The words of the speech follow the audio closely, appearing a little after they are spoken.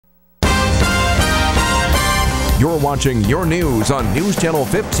You're watching your news on News Channel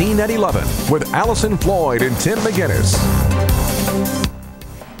 15 at 11 with Allison Floyd and Tim McGinnis.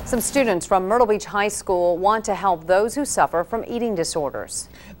 Some students from Myrtle Beach High School want to help those who suffer from eating disorders.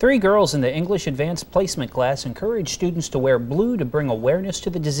 3 girls in the English Advanced Placement class encouraged students to wear blue to bring awareness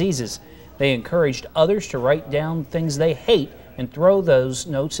to the diseases. They encouraged others to write down things they hate and throw those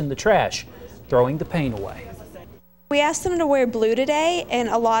notes in the trash, throwing the pain away. We asked them to wear blue today, and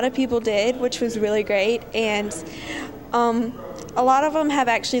a lot of people did, which was really great. And a lot of them have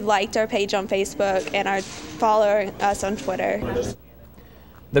actually liked our page on Facebook and are following us on Twitter.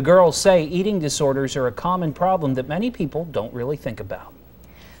 The girls say eating disorders are a common problem that many people don't really think about.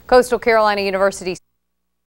 Coastal Carolina University